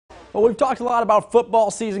Well, we've talked a lot about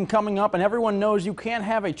football season coming up, and everyone knows you can't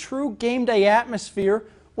have a true game day atmosphere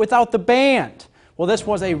without the band. Well, this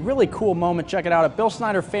was a really cool moment. Check it out at Bill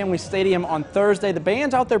Snyder Family Stadium on Thursday. The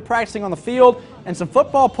band's out there practicing on the field, and some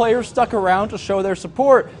football players stuck around to show their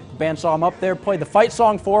support. The band saw them up there, played the fight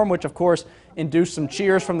song for them, which of course induced some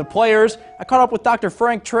cheers from the players. I caught up with Dr.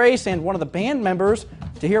 Frank Trace and one of the band members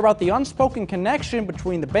to hear about the unspoken connection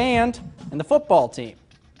between the band and the football team.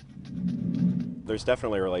 There's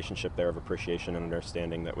definitely a relationship there of appreciation and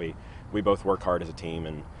understanding that we both work hard as a team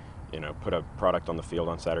and put a product on the field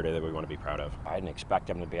on Saturday that we want to be proud of. I didn't expect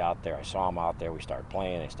them to be out there. I saw them out there. We started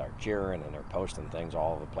playing. They started cheering, and they're posting things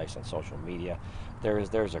all over the place on social media.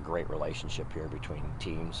 There's a great relationship here between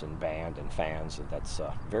teams and band and fans, and that's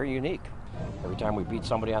very unique. Every time we beat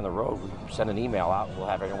somebody on the road, we send an email out. We'll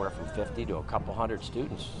have anywhere from 50 to a couple hundred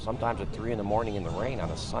students, sometimes at 3 in the morning in the rain on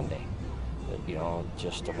a Sunday,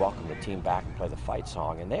 just to welcome the team back and play the fight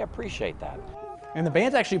song, and they appreciate that. And the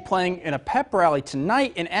band's actually playing in a pep rally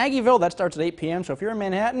tonight in Aggieville. That starts at 8 p.m. So if you're in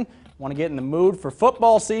Manhattan, want to get in the mood for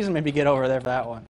football season, maybe get over there for that one.